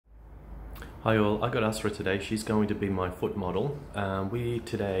Hi all, I got Asra today. She's going to be my foot model. We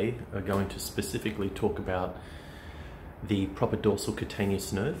today are going to specifically talk about the proper dorsal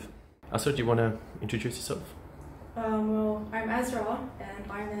cutaneous nerve. Asra, do you want to introduce yourself? Well, I'm Azra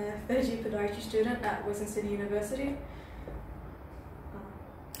and I'm a third year podiatry student at Western Sydney University.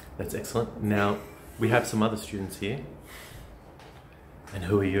 That's excellent. Now, we have some other students here. And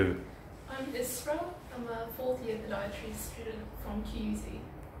who are you? I'm Isra. I'm a fourth year podiatry student from QUZ.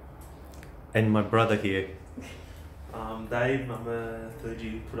 And my brother here. Dave, I'm a third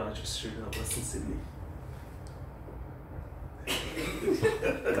year podiatry student at Western Sydney.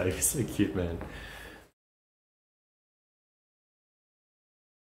 Dave is so cute, man.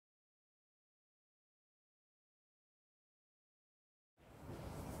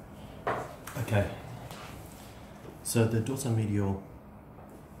 Okay, so the dorsomedial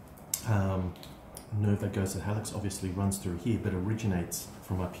nerve that goes to the hallux obviously runs through here, but originates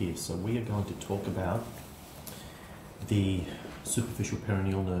from up here. So we are going to talk about the superficial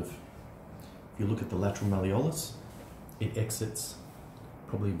peroneal nerve. If you look at the lateral malleolus, it exits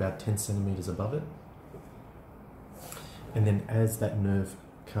probably about 10 centimeters above it. And then as that nerve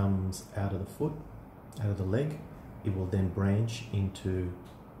comes out of the foot, out of the leg, it will then branch into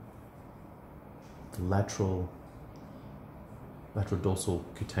the lateral dorsal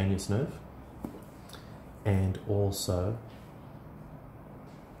cutaneous nerve, and also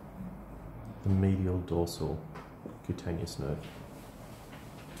the medial dorsal cutaneous nerve.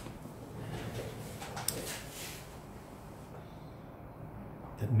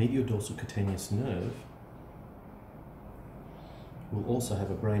 That medial dorsal cutaneous nerve will also have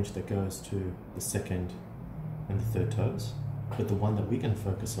a branch that goes to the second and the third toes, but the one that we're going to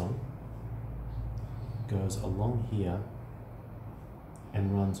focus on goes along here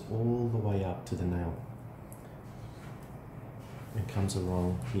and runs all the way up to the nail and comes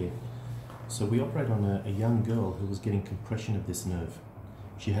along here. So we operate on a young girl who was getting compression of this nerve.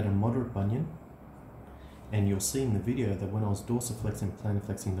 She had a moderate bunion, and you'll see in the video that when I was dorsiflexing and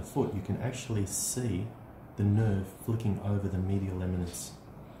plantarflexing the foot, you can actually see the nerve flicking over the medial eminence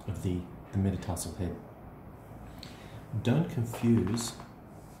of the metatarsal head. Don't confuse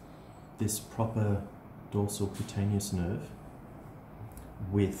this proper dorsal cutaneous nerve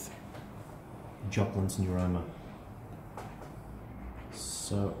with Joplin's neuroma.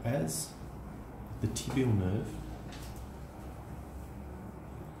 So as the tibial nerve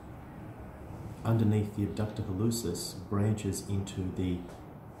underneath the abductor hallucis branches into the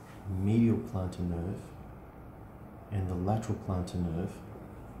medial plantar nerve and the lateral plantar nerve,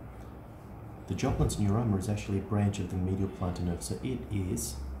 the Joplin's neuroma is actually a branch of the medial plantar nerve, so it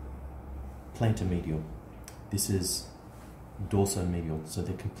is plantar medial. This is dorsomedial, so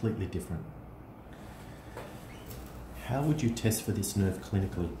they're completely different. How would you test for this nerve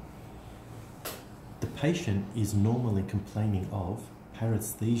clinically? The patient is normally complaining of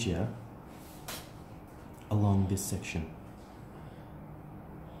paresthesia along this section.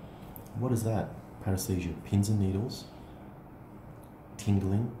 What is that? Paresthesia: pins and needles,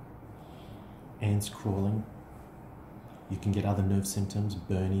 tingling, ants crawling. You can get other nerve symptoms,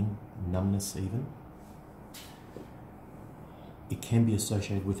 burning, numbness even. It can be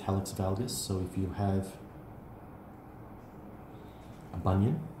associated with hallux valgus, so if you have a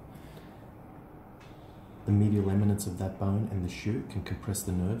bunion, the medial eminence of that bone and the shoe can compress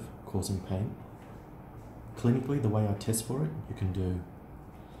the nerve, causing pain. Clinically, the way I test for it, you can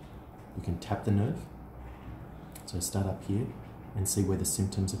tap the nerve. So start up here and see where the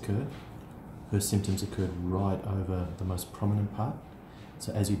symptoms occur. Her symptoms occurred right over the most prominent part.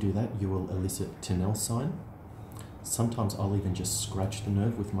 So as you do that, you will elicit toenail sign. Sometimes I'll even just scratch the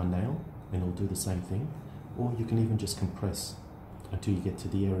nerve with my nail and it'll do the same thing. Or you can even just compress until you get to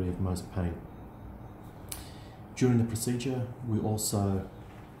the area of most pain. During the procedure, we also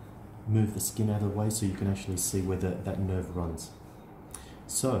move the skin out of the way so you can actually see where that nerve runs.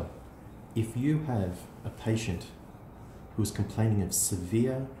 So, if you have a patient who is complaining of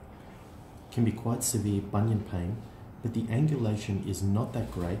severe, can be quite severe bunion pain, but the angulation is not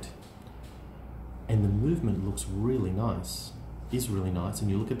that great, and the movement looks really nice, and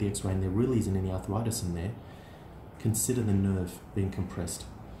you look at the x-ray and there really isn't any arthritis in there, consider the nerve being compressed.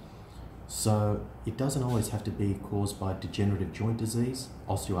 So it doesn't always have to be caused by degenerative joint disease,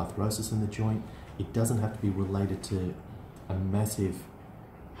 osteoarthrosis in the joint. It doesn't have to be related to a massive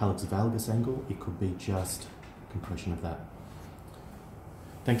hallux valgus angle. It could be just compression of that.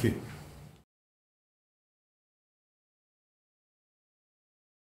 Thank you.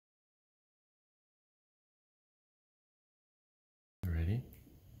 Ready?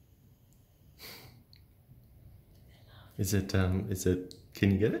 Is it,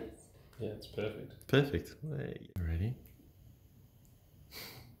 can you get it? Yeah, it's perfect. Perfect. Hey. Ready?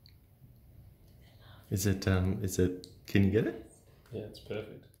 Is it, can you get it? Yeah, it's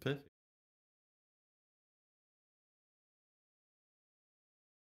perfect. Perfect.